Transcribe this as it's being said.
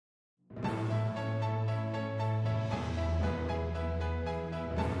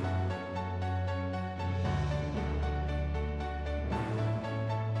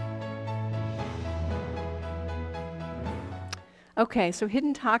Okay, so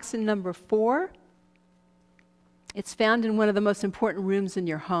hidden toxin number 4. It's found in one of the most important rooms in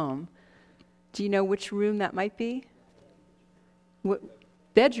your home. Do you know which room that might be? What?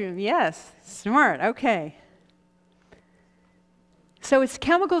 Bedroom, yes. Smart, okay. So it's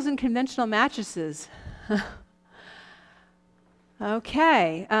chemicals in conventional mattresses.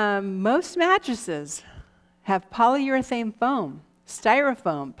 Okay, most mattresses have polyurethane foam,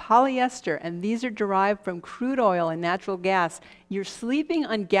 styrofoam, polyester, and these are derived from crude oil and natural gas. You're sleeping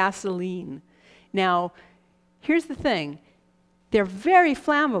on gasoline. Now, here's the thing. They're very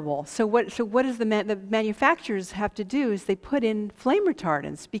flammable. So what does the manufacturers have to do is they put in flame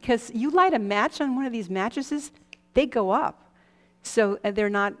retardants, because you light a match on one of these mattresses, they go up. So they're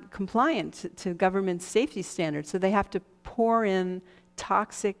not compliant to government safety standards. So they have to pour in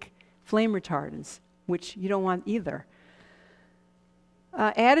toxic flame retardants, which you don't want either.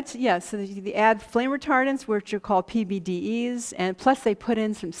 So they add flame retardants, which are called PBDEs, and plus they put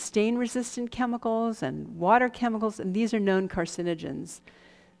in some stain-resistant chemicals and water chemicals, and these are known carcinogens.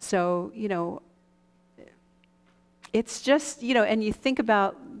 So, it's just, and you think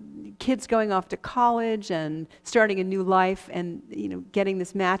about kids going off to college and starting a new life and, getting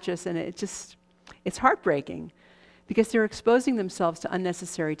this mattress, and it's heartbreaking because they're exposing themselves to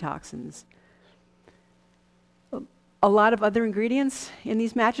unnecessary toxins. A lot of other ingredients in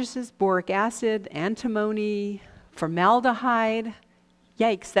these mattresses: boric acid, antimony, formaldehyde.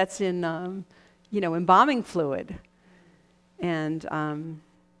 Yikes, that's in, embalming fluid. And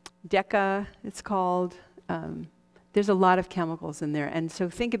Deca, it's called. There's a lot of chemicals in there. And so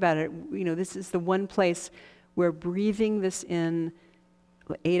think about it, this is the one place where breathing this in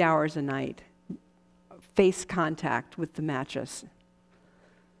 8 hours a night, face contact with the mattress.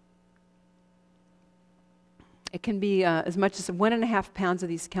 It can be as much as 1.5 pounds of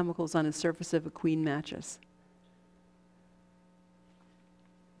these chemicals on the surface of a queen mattress.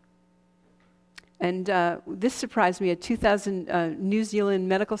 And this surprised me. A 2000 New Zealand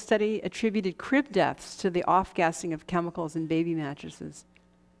medical study attributed crib deaths to the off-gassing of chemicals in baby mattresses.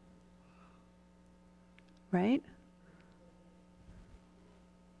 Right?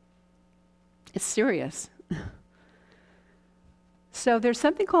 It's serious. So there's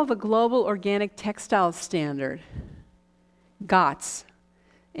something called the Global Organic Textile Standard, GOTS,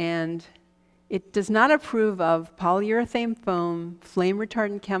 and it does not approve of polyurethane foam, flame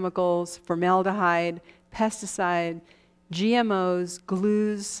retardant chemicals, formaldehyde, pesticide, GMOs,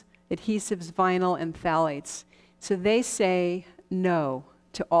 glues, adhesives, vinyl, and phthalates. So they say no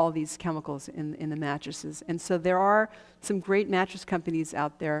to all these chemicals in the mattresses. And so there are some great mattress companies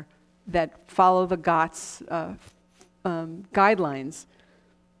out there that follow the GOTS guidelines.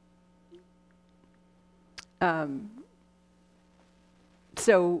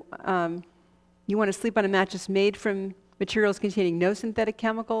 You want to sleep on a mattress made from materials containing no synthetic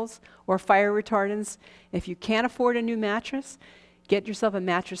chemicals or fire retardants. If you can't afford a new mattress, get yourself a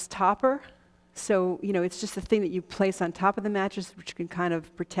mattress topper. So, it's just a thing that you place on top of the mattress, which can kind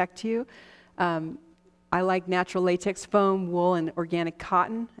of protect you. I like natural latex foam, wool, and organic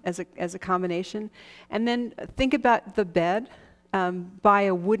cotton as a combination. And then think about the bed. Buy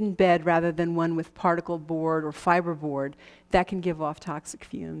a wooden bed rather than one with particle board or fiber board. That can give off toxic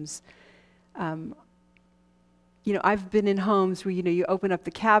fumes. I've been in homes where, you open up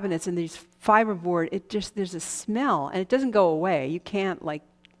the cabinets and there's fiberboard. There's a smell, and it doesn't go away. You can't,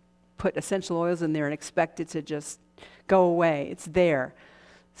 put essential oils in there and expect it to just go away. It's there.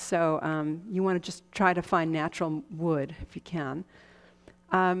 So you want to just try to find natural wood if you can.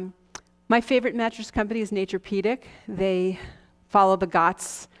 My favorite mattress company is Naturepedic. They follow the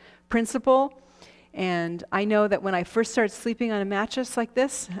GOTS principle. And I know that when I first started sleeping on a mattress like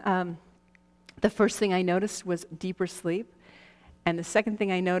this, the first thing I noticed was deeper sleep. And the second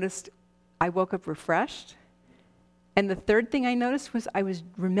thing I noticed, I woke up refreshed. And the third thing I noticed was I was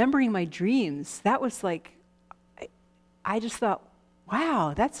remembering my dreams. That was I just thought,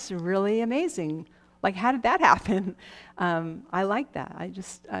 wow, that's really amazing. How did that happen? I like that.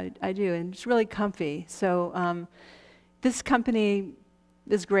 I do. And it's really comfy. So this company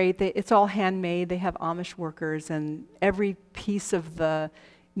is great. It's all handmade. They have Amish workers, and every piece of the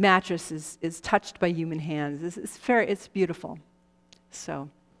mattress is touched by human hands. It's beautiful. So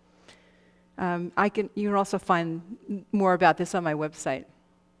you can also find more about this on my website.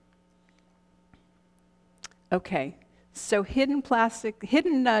 Okay. So hidden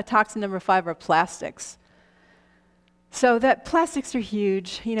toxin number 5 are plastics. So plastics are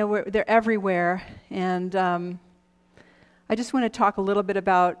huge. They're everywhere, and I just want to talk a little bit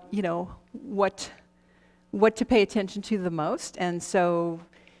about what to pay attention to the most. And so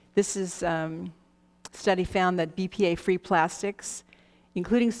this is study found that BPA-free plastics,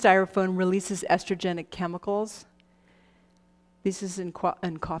 including styrofoam, releases estrogenic chemicals. This is in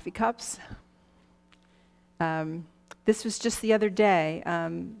coffee cups. This was just the other day,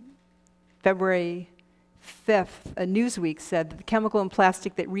 February 5th, Newsweek said that the chemical in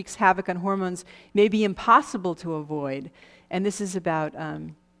plastic that wreaks havoc on hormones may be impossible to avoid. And this is about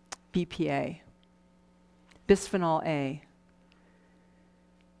BPA, bisphenol A.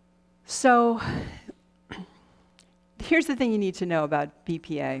 So here's the thing you need to know about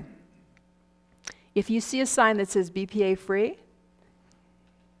BPA. If you see a sign that says BPA-free,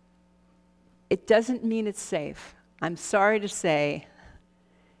 it doesn't mean it's safe. I'm sorry to say,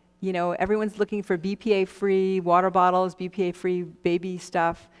 you know, everyone's looking for BPA-free water bottles, BPA-free baby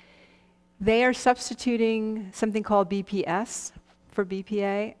stuff. They are substituting something called BPS for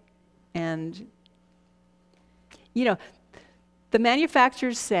BPA. And, you know, the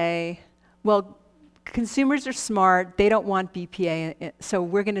manufacturers say, well, consumers are smart, they don't want BPA, so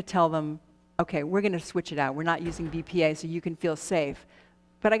we're going to tell them, okay, we're going to switch it out. We're not using BPA so you can feel safe.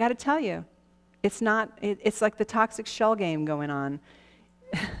 But I got to tell you, it's not, it's like the toxic shell game going on.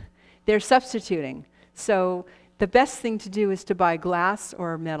 They're substituting. So the best thing to do is to buy glass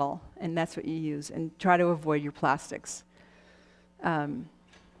or metal, and that's what you use, and try to avoid your plastics.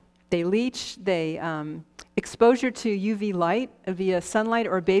 They leach, exposure to UV light via sunlight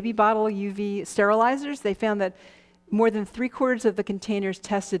or baby bottle UV sterilizers, they found that more than 3/4 of the containers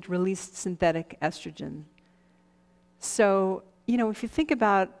tested released synthetic estrogen. So, you know, if you think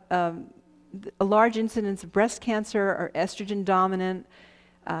about a large incidence of breast cancer are estrogen dominant,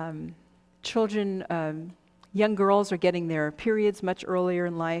 children, young girls are getting their periods much earlier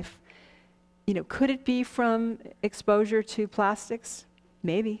in life. You know, could it be from exposure to plastics?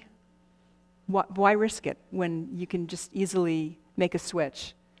 Maybe. Why risk it when you can just easily make a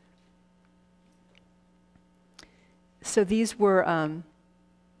switch? So these were,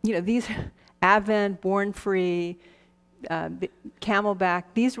 you know, these Advent, Born Free, Camelback,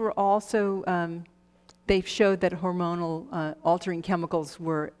 these were also, they showed that hormonal altering chemicals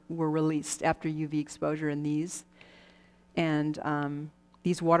were released after UV exposure in these. And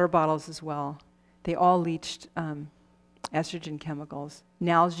these water bottles as well. They all leached estrogen chemicals.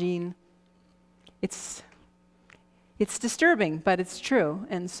 Nalgene, it's disturbing, but it's true.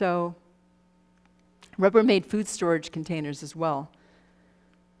 And so Rubbermaid food storage containers as well.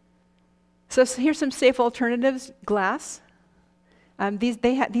 So here's some safe alternatives. Glass.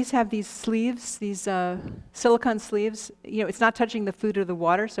 These have these sleeves, these silicone sleeves. You know, it's not touching the food or the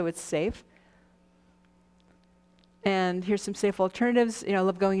water, so it's safe. And here's some safe alternatives. You know, I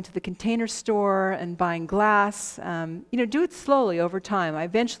love going to the Container Store and buying glass. You know, do it slowly over time. I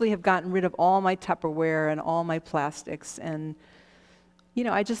eventually have gotten rid of all my Tupperware and all my plastics. And, you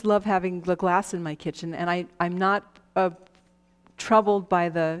know, I just love having the glass in my kitchen. And I'm not troubled by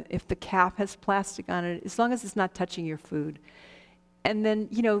if the cap has plastic on it, as long as it's not touching your food. And then,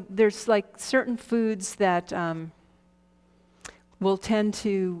 you know, there's like certain foods that will tend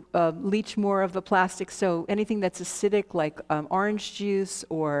to leach more of the plastic. So anything that's acidic, like orange juice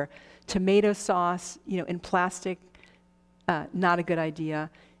or tomato sauce, you know, in plastic, not a good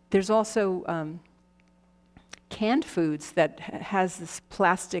idea. There's also canned foods that has this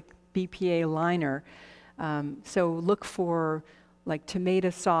plastic BPA liner. So look for like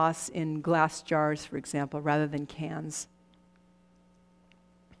tomato sauce in glass jars, for example, rather than cans.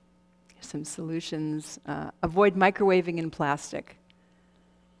 Some solutions. Avoid microwaving in plastic.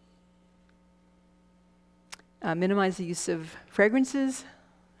 Minimize the use of fragrances,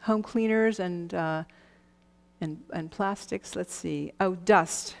 home cleaners, and plastics. Let's see. Oh,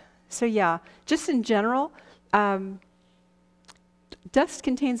 dust. So yeah, just in general, dust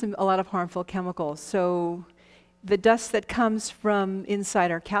contains a lot of harmful chemicals. So the dust that comes from inside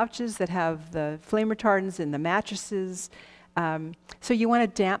our couches that have the flame retardants in the mattresses. So you want to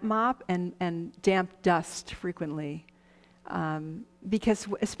damp mop and damp dust frequently. Because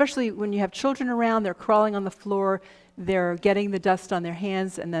especially when you have children around, they're crawling on the floor, they're getting the dust on their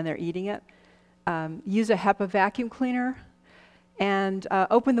hands, and then they're eating it. Use a HEPA vacuum cleaner, and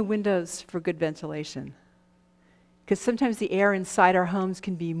open the windows for good ventilation. Because sometimes the air inside our homes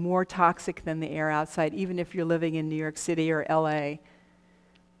can be more toxic than the air outside, even if you're living in New York City or LA.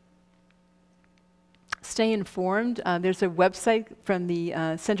 Stay informed. There's a website from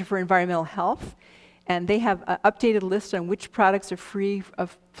the Center for Environmental Health, and they have an updated list on which products are free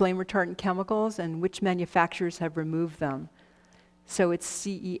of flame retardant chemicals and which manufacturers have removed them. So it's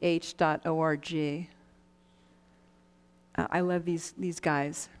ceh.org. I love these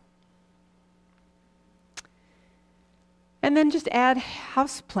guys. And then just add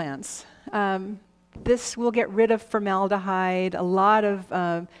house plants. this will get rid of formaldehyde. A lot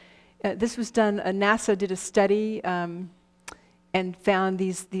of, this was done, NASA did a study and found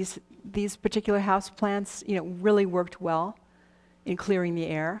these particular houseplants, really worked well in clearing the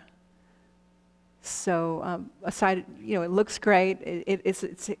air. So aside, it looks great. It's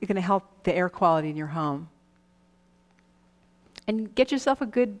going to help the air quality in your home. And get yourself a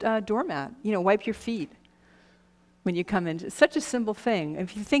good doormat. Wipe your feet when you come in. It's such a simple thing.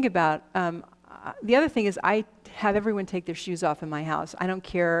 If you think about, the other thing is I have everyone take their shoes off in my house. I don't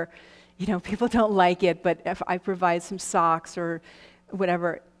care, people don't like it, but if I provide some socks or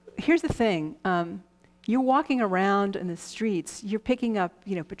whatever. Here's the thing. You're walking around in the streets, you're picking up,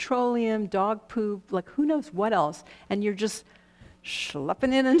 petroleum, dog poop, like who knows what else, and you're just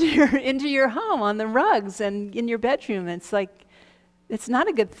schlepping it into your home on the rugs and in your bedroom. It's like, it's not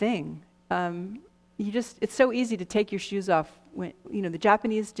a good thing. It's so easy to take your shoes off when, the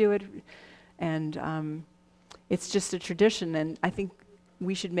Japanese do it, and it's just a tradition, and I think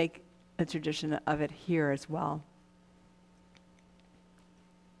we should make a tradition of it here as well.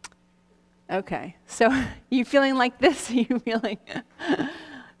 Okay, so you feeling like this? You feeling?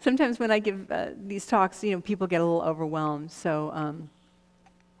 Sometimes when I give these talks, people get a little overwhelmed. So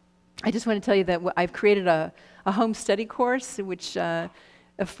I just want to tell you that I've created a home study course, which a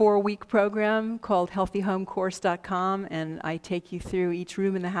 4-week program called healthyhomecourse.com, and I take you through each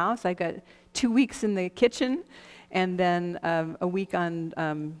room in the house. I got 2 weeks in the kitchen, and then a week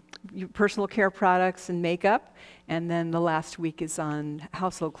on your personal care products and makeup, and then the last week is on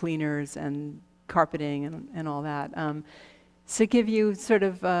household cleaners and carpeting and all that. So give you sort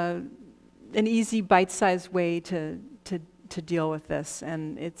of an easy, bite-sized way to deal with this,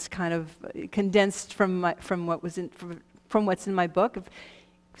 and it's kind of condensed from what's in my book.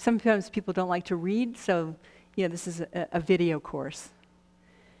 Sometimes people don't like to read, so this is a video course.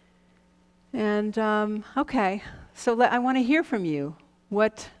 And okay, so I want to hear from you.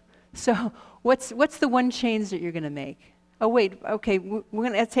 What's the one change that you're going to make? Oh wait, okay, we're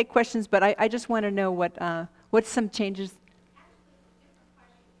going to take questions, but I just want to know what's some changes.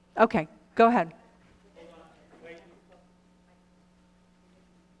 Okay, go ahead.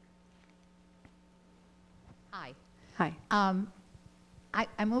 Hi. Hi.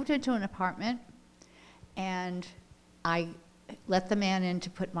 I moved into an apartment, and I let the man in to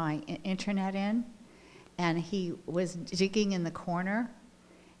put my internet in, and he was digging in the corner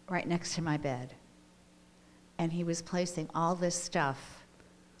right next to my bed. And he was placing all this stuff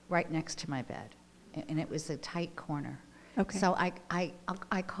right next to my bed, and it was a tight corner. Okay. So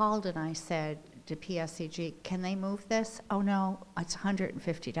I called and I said to PSCG, can they move this? Oh no, it's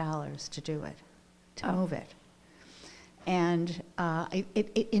 $150 to do it, to move it. And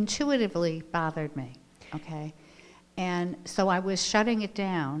it intuitively bothered me, okay? And so I was shutting it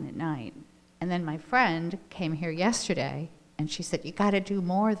down at night. And then my friend came here yesterday, and she said, you got to do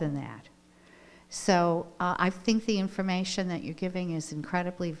more than that. So I think the information that you're giving is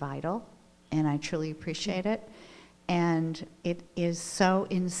incredibly vital, and I truly appreciate it. And it is so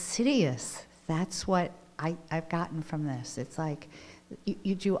insidious. That's what I've gotten from this. It's like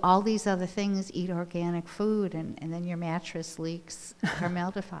you do all these other things, eat organic food, and then your mattress leaks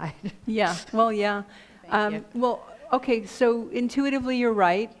formaldehyde. Yeah, well, yeah. Well, okay, so intuitively you're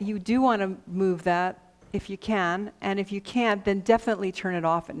right. You do want to move that if you can, and if you can't, then definitely turn it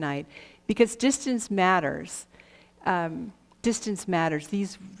off at night, because distance matters. Distance matters. The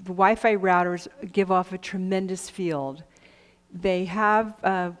Wi-Fi routers give off a tremendous field. They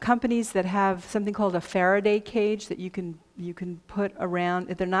have companies that have something called a Faraday cage that you can put around.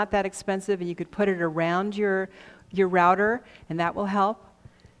 They're not that expensive, and you could put it around your router, and that will help.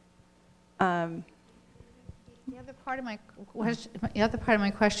 The other part of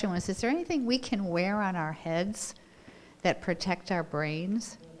my question was: is there anything we can wear on our heads that protect our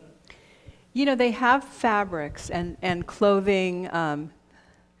brains? They have fabrics and clothing.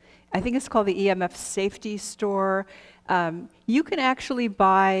 I think it's called the EMF Safety Store. You can actually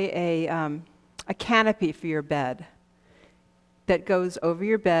buy a canopy for your bed that goes over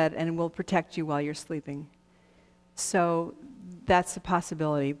your bed and will protect you while you're sleeping. So that's a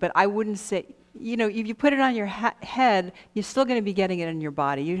possibility. But I wouldn't say, if you put it on your head, you're still going to be getting it in your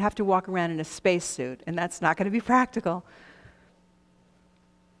body. You'd have to walk around in a spacesuit, and that's not going to be practical.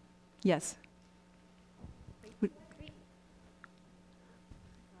 Yes?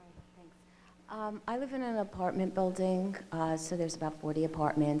 I live in an apartment building, so there's about 40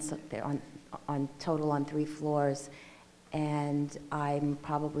 apartments. They're on total on 3 floors, and I'm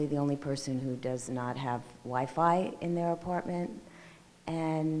probably the only person who does not have Wi-Fi in their apartment.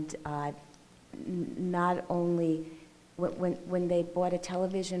 And not only when they bought a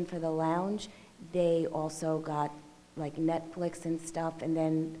television for the lounge, they also got like Netflix and stuff, and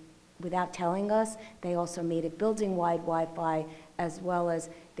then without telling us, they also made it building-wide Wi-Fi, as well as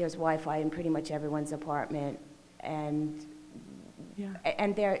there's Wi-Fi in pretty much everyone's apartment. And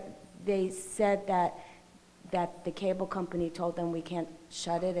they said that the cable company told them we can't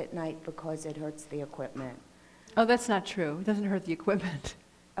shut it at night because it hurts the equipment. Oh, that's not true. It doesn't hurt the equipment.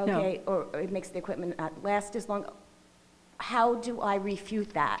 Okay, no. Or it makes the equipment not last as long. How do I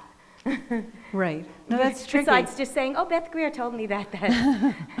refute that? Right. No, that's tricky. Besides just saying, oh, Beth Greer told me that.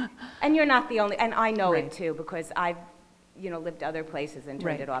 And you're not the only, and I know it too, because I've lived other places and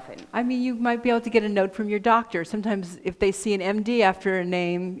turned it off. I mean, you might be able to get a note from your doctor. Sometimes if they see an MD after a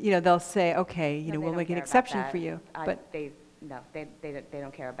name, they'll say, okay, we'll make an exception for you. But they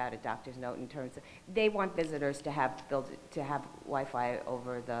don't care about a doctor's note in terms of, they want visitors to have Wi-Fi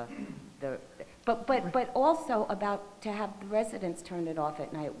over but also about to have the residents turn it off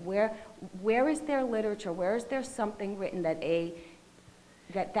at night. Where is there literature? Where is there something written that they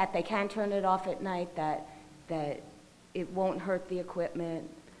can turn it off at night, that it won't hurt the equipment?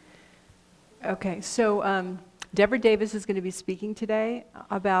 Okay, so Deborah Davis is going to be speaking today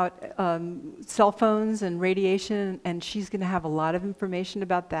about cell phones and radiation, and she's going to have a lot of information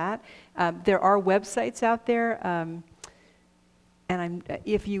about that. There are websites out there, and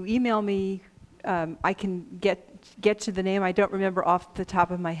if you email me, I can get to the name. I don't remember off the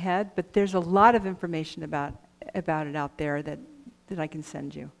top of my head, but there's a lot of information about it out there that I can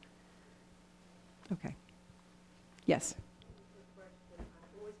send you. Okay. Yes.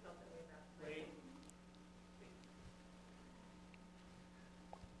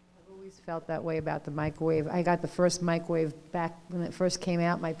 Felt that way about the microwave. I got the first microwave back when it first came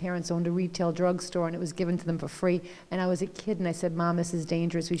out. My parents owned a retail drugstore, and it was given to them for free. And I was a kid, and I said, "Mom, this is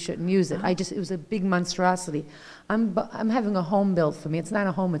dangerous. We shouldn't use it." It was a big monstrosity. I'm having a home built for me. It's not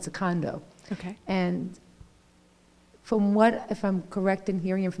a home; it's a condo. Okay. And from what, if I'm correct in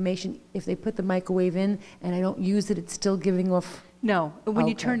hearing information, if they put the microwave in and I don't use it, it's still giving off. No, when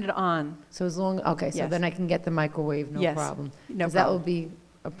you turn it on. So as long, okay, so then I can get the microwave, no problem. No problem. That will be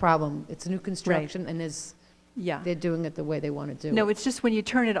a problem. It's new construction, and they're doing it the way they want to do it. No, it's just when you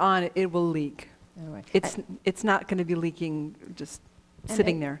turn it on, it will leak. All right. It's not going to be leaking just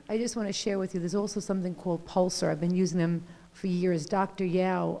sitting there. I just want to share with you, there's also something called Pulsar. I've been using them for years. Dr.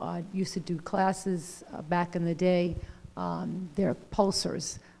 Yao used to do classes back in the day. They're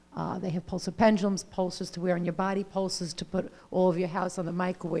pulsars. They have pulsar pendulums, pulsars to wear on your body, pulsars to put all of your house on the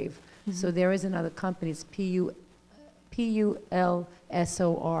microwave. Mm-hmm. So there is another company, it's Pulsar,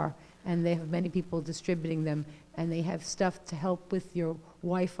 and they have many people distributing them, and they have stuff to help with your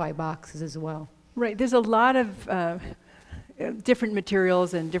Wi-Fi boxes as well. Right. There's a lot of different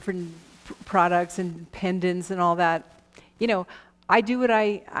materials and different products and pendants and all that. I do what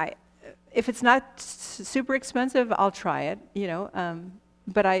if it's not super expensive, I'll try it.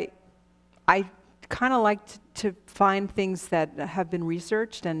 But I kind of like to find things that have been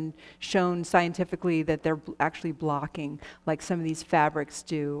researched and shown scientifically that they're actually blocking, like some of these fabrics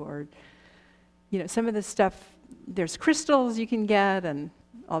do, or some of the stuff. There's crystals you can get and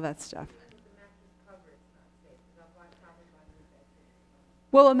all that stuff.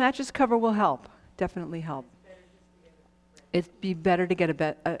 Well, a mattress cover will help, definitely help. It'd be better to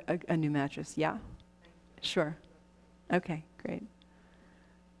get a new mattress. Yeah, sure. Okay, great.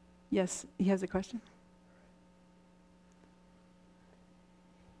 Yes, he has a question.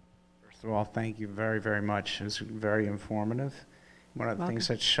 First of all, thank you very, very much. It was very informative. One of the things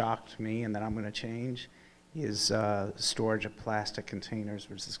that shocked me and that I'm going to change is storage of plastic containers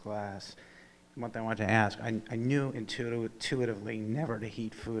versus glass. One thing I wanted to ask, I knew intuitively never to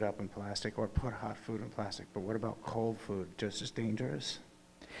heat food up in plastic or put hot food in plastic, but what about cold food? Just as dangerous?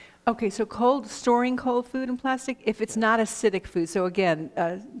 Okay, so storing cold food in plastic, if it's not acidic food, so again,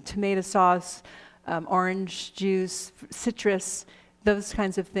 tomato sauce, orange juice, citrus, those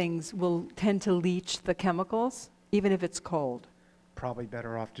kinds of things will tend to leach the chemicals, even if it's cold. Probably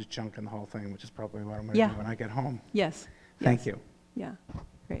better off just junking the whole thing, which is probably what I'm going to do when I get home. Yes. Thank you. Yeah,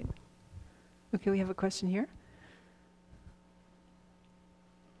 great. Okay, we have a question here.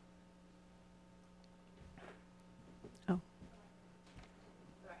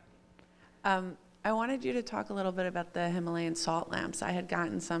 I wanted you to talk a little bit about the Himalayan salt lamps. I had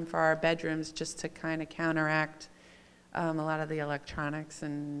gotten some for our bedrooms just to kind of counteract a lot of the electronics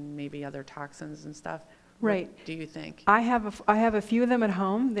and maybe other toxins and stuff. Right. What do you think? I have a few of them at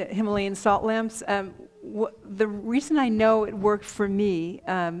home, the Himalayan salt lamps. The reason I know it worked for me,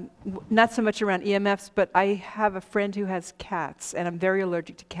 not so much around EMFs, but I have a friend who has cats, and I'm very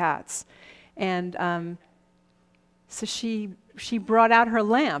allergic to cats. And so she she brought out her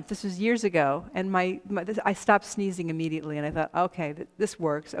lamp. This was years ago, and I stopped sneezing immediately, and I thought, okay, this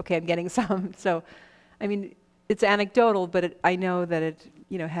works. Okay, I'm getting some. So, I mean, it's anecdotal, but I know that it,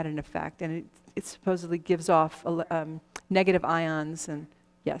 had an effect, and it supposedly gives off negative ions, and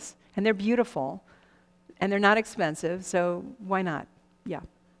yes, and they're beautiful, and they're not expensive, so why not? Yeah.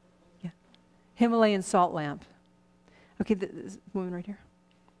 Himalayan salt lamp. Okay, this woman right here.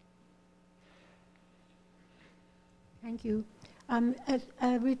 Thank you.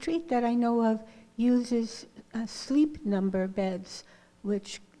 A retreat that I know of uses sleep number beds,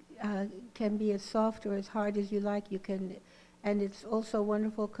 which can be as soft or as hard as you like. And it's also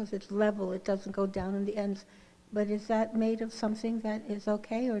wonderful because it's level. It doesn't go down in the ends. But is that made of something that is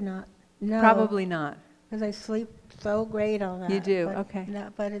okay or not? No. Probably not. Because I sleep so great on that. You do, but okay.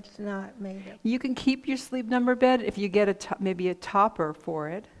 But it's not made of. You can keep your sleep number bed if you get maybe a topper for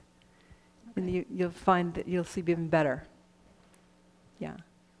it. Okay. And you'll find that you'll sleep even better. Yeah.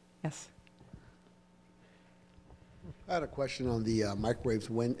 Yes. I had a question on the microwaves.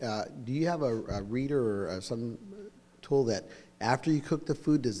 When do you have a reader or some tool that after you cook the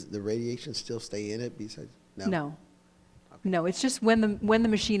food, does the radiation still stay in it? Besides, no. No. Okay. No. It's just when the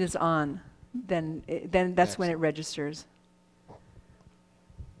machine is on, then that's when it registers.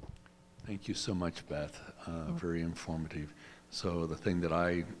 Thank you so much, Beth. Very informative. So the thing that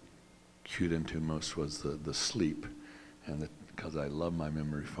I cued into most was the sleep, and because I love my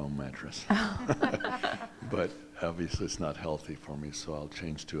memory foam mattress. But obviously it's not healthy for me, so I'll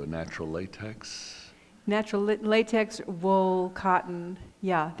change to a natural latex. Natural latex, wool, cotton.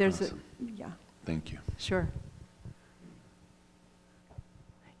 Yeah, there's Awesome. yeah. Thank you. Sure.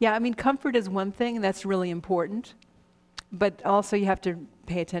 Yeah, I mean, comfort is one thing, and that's really important. But also you have to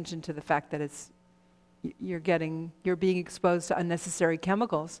pay attention to the fact that you're being exposed to unnecessary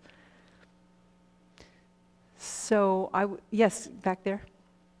chemicals. So yes, back there.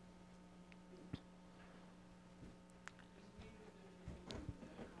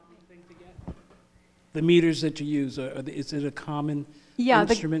 The meters that you use, is it a common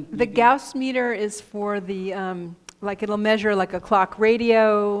instrument? The Gauss meter is for the, like it'll measure like a clock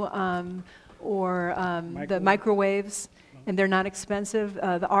radio or the microwaves, and they're not expensive.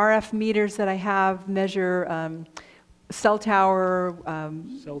 The RF meters that I have measure cell tower.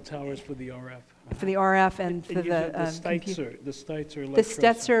 Cell towers for the RF. For the RF and for the Stetzer, the Stetzer The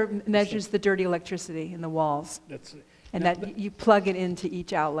Stetzer measures the dirty electricity in the walls. And that you plug it into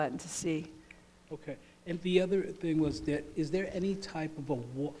each outlet to see. Okay. And the other thing was that, is there any type of a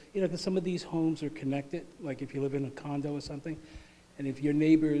wall? Because some of these homes are connected, like if you live in a condo or something, and if your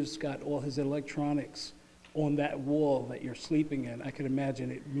neighbor's got all his electronics on that wall that you're sleeping in, I can imagine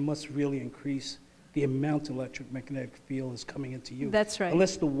it must really increase the amount of electromagnetic field is coming into you. That's right.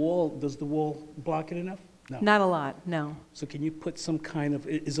 Unless does the wall block it enough? No. Not a lot, no. So can you put some kind of,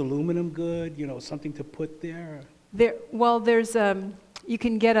 is aluminum good, something to put there? There's, you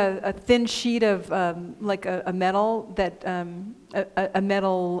can get a thin sheet of like a metal a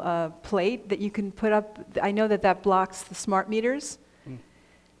metal plate that you can put up. I know that blocks the smart meters.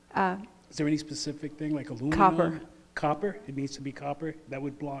 Is there any specific thing like aluminum? Copper. Copper? It needs to be copper? That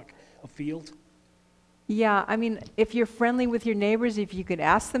would block a field? Yeah, I mean, if you're friendly with your neighbors, if you could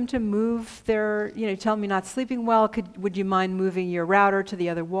ask them to move their, tell them you're not sleeping well, would you mind moving your router to the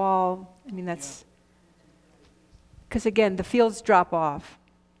other wall? I mean, that's, because again, the fields drop off.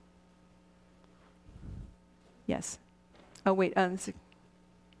 Yes. Oh, wait.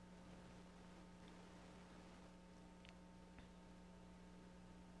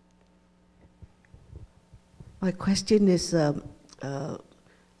 My question is,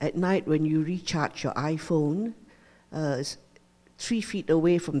 at night when you recharge your iPhone, 3 feet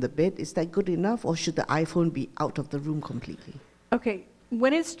away from the bed, is that good enough, or should the iPhone be out of the room completely? Okay,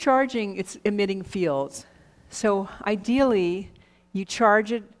 when it's charging, it's emitting fields. So ideally, you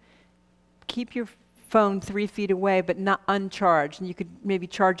charge it, keep your phone 3 feet away, but not uncharged, and you could maybe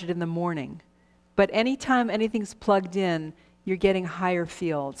charge it in the morning. But anytime anything's plugged in, you're getting higher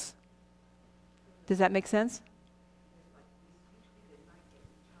fields. Does that make sense?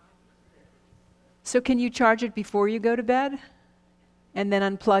 So can you charge it before you go to bed and then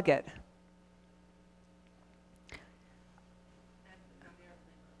unplug it?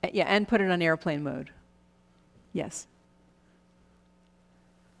 Yeah, and put it on airplane mode. Yes.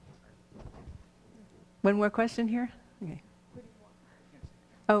 One more question here? Okay.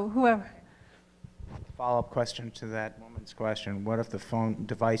 Oh, whoever. Follow-up question to that woman's question. What if the phone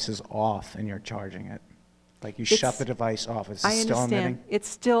device is off and you're charging it? Like you shut the device off, is it still emitting? I understand. It's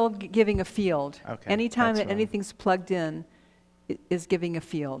still giving a field. Okay. Anytime anything's plugged in, it is giving a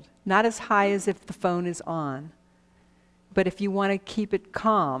field. Not as high as if the phone is on, But if you want to keep it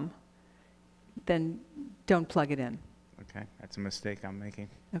calm, then don't plug it in. Okay, that's a mistake I'm making.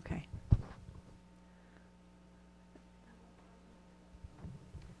 Okay.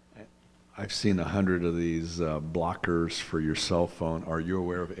 I've seen 100 of these blockers for your cell phone. Are you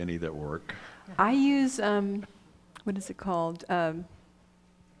aware of any that work? I use, what is it called? What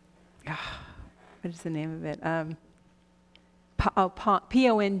is the name of it?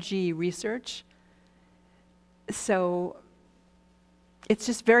 PONG research. So it's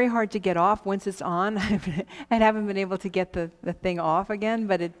just very hard to get off once it's on. I haven't been able to get the thing off again,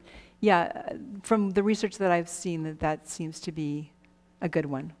 but yeah, from the research that I've seen, that seems to be a good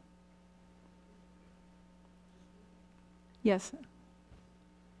one. Yes.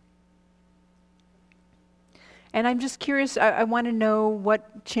 And I'm just curious, I want to know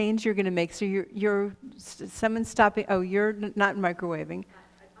what change you're going to make. So someone's stopping, oh, you're not microwaving.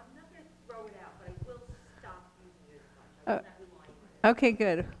 I'm not going to throw it out, but I will stop using it as much. Okay,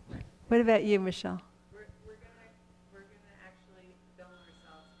 good. What about you, Michelle? We're gonna actually film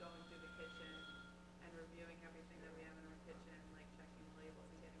ourselves going through the kitchen and reviewing everything that we have in our kitchen, like checking the labels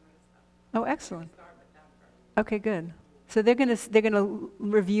and getting rid of stuff. Oh, excellent. Start with that first. Okay, good. So they're gonna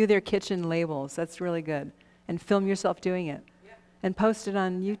review their kitchen labels. That's really good. And film yourself doing it. Yeah. And post it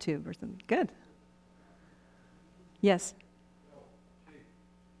on YouTube or something. Good. Yes.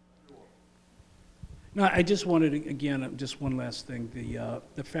 No, I just wanted to, again, just one last thing.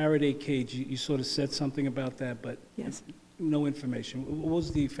 The Faraday cage, you sort of said something about that, but Yes. no information. What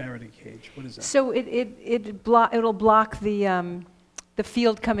was the Faraday cage? What is that? So it'll block the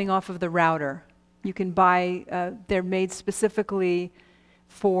field coming off of the router. You can buy, they're made specifically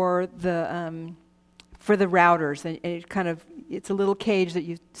for the routers, and it's a little cage that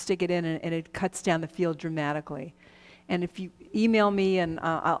you stick it in, and it cuts down the field dramatically. And if you email me, and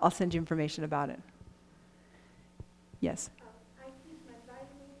I'll send you information about it. Yes. I use my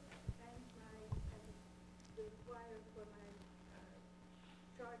vitamins and the wire for my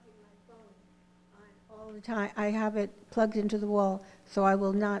charging my phone all the time. I have it plugged into the wall, so I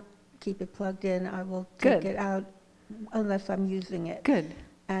will not keep it plugged in. I will take it out unless I'm using it. Good.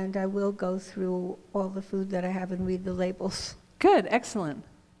 And I will go through all the food that I have and read the labels. Good. Excellent.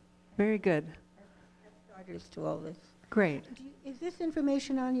 Very good. As starters to all this. Great. Is this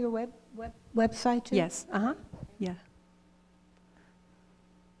information on your website too? Yes. Yeah.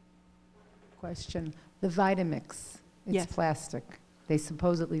 Question. The Vitamix, it's Yes. plastic. They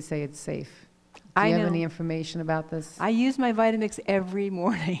supposedly say it's safe. Do I you have know. any information about this? I use my Vitamix every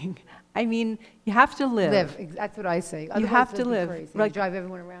morning. I mean, you have to live. That's what I say. You have to live. Crazy. Like- You drive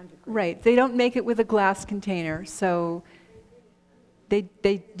everyone around you crazy. Right. They don't make it with a glass container, so they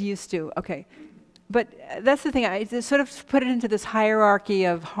used to. Okay. But that's the thing. I just sort of put it into this hierarchy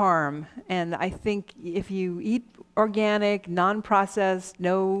of harm. And I think if you eat organic, non-processed,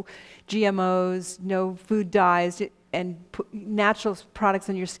 no GMOs, no food dyes, and put natural products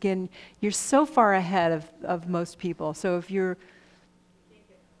on your skin, you're so far ahead of most people. So if you're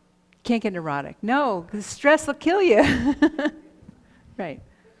can't get neurotic. No, because stress will kill you. Right.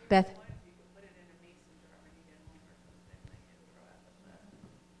 Beth?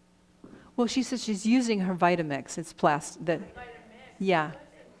 Well, she says she's using her Vitamix. It's plastic. Yeah.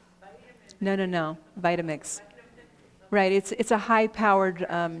 No. Vitamix. Right. It's a high-powered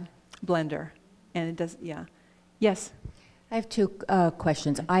blender, and it does. Yeah. Yes. I have two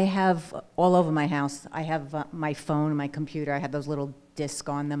questions. I have all over my house, I have my phone, my computer, I have those little discs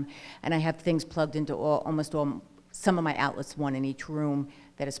on them, and I have things plugged into almost all, some of my outlets, one in each room,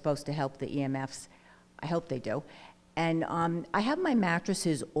 that is supposed to help the EMFs. I hope they do. And I have my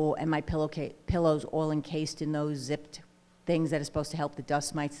mattresses and my pillows all encased in those zipped things that are supposed to help the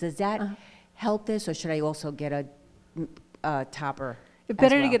dust mites. Does that help this, or should I also get a topper?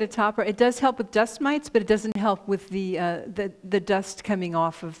 Better to get a topper. It does help with dust mites, but it doesn't help with the dust coming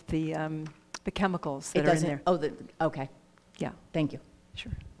off of the chemicals that are in there. Oh, okay. Yeah. Thank you.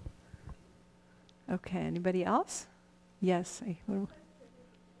 Sure. Okay. Anybody else? Yes.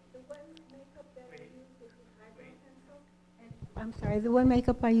 I'm sorry, the one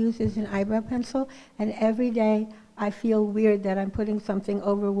makeup I use is an eyebrow pencil, and every day I feel weird that I'm putting something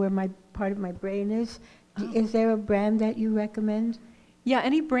over where part of my brain is. Is there a brand that you recommend? Yeah,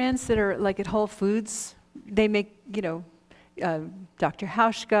 any brands that are like at Whole Foods, they make, Dr.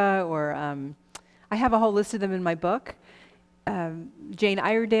 Hauschka, or I have a whole list of them in my book. Jane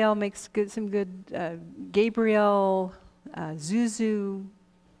Iredale makes some good, Gabriel, Zuzu.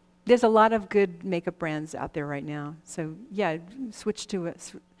 There's a lot of good makeup brands out there right now. So yeah, switch to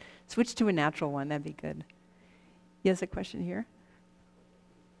a natural one. That'd be good. Yes, a question here.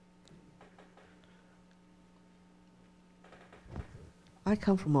 I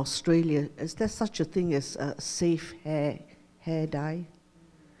come from Australia. Is there such a thing as safe hair dye?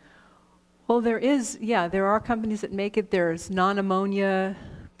 Well, there is, yeah, there are companies that make it. There's non-ammonia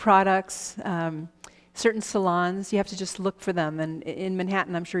products, certain salons. You have to just look for them. And in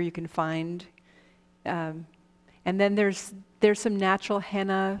Manhattan, I'm sure you can find. And then there's some natural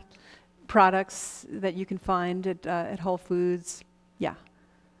henna products that you can find at Whole Foods. Yeah.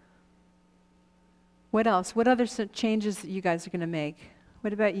 What else? What other changes that you guys are going to make?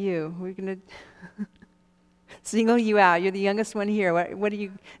 What about you? We're going to single you out. You're the youngest one here. What do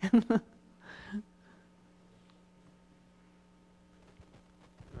you?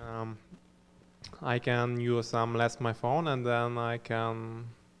 I can use less my phone, and then I can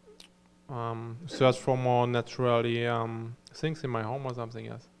search for more naturally things in my home or something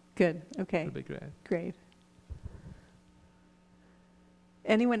else. Good. Okay. That'd be great. Great.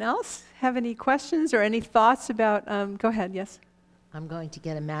 Anyone else have any questions or any thoughts about? Go ahead. Yes. I'm going to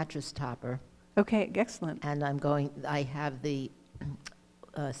get a mattress topper. Okay. Excellent. And I have the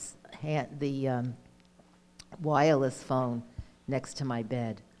wireless phone next to my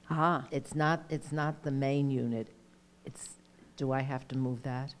bed. Ah. It's not the main unit. Do I have to move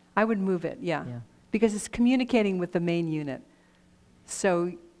that? I would move it. Yeah. Because it's communicating with the main unit,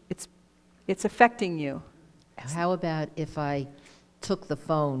 so it's affecting you. How about if I took the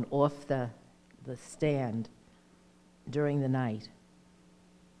phone off the stand during the night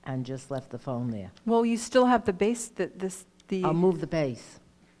and just left the phone there? Well, you still have the base. I'll move the base.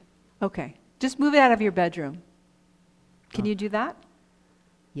 Okay. Just move it out of your bedroom. Can you do that?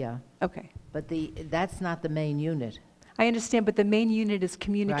 Yeah. Okay. But that's not the main unit. I understand, but the main unit is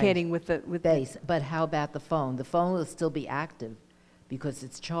communicating with the base. But how about the phone? The phone will still be active because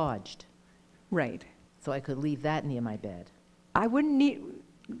it's charged. Right. So I could leave that near my bed. I wouldn't need.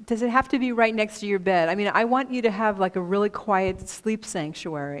 Does it have to be right next to your bed? I mean, I want you to have like a really quiet sleep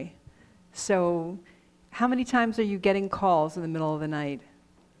sanctuary. So, how many times are you getting calls in the middle of the night?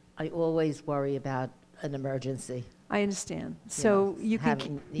 I always worry about an emergency. I understand. So you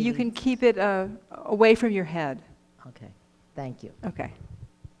can keep it away from your head. Okay. Thank you. Okay.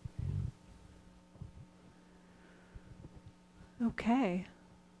 Okay.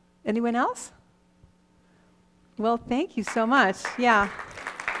 Anyone else? Well, thank you so much. Yeah.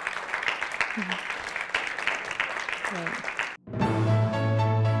 Right.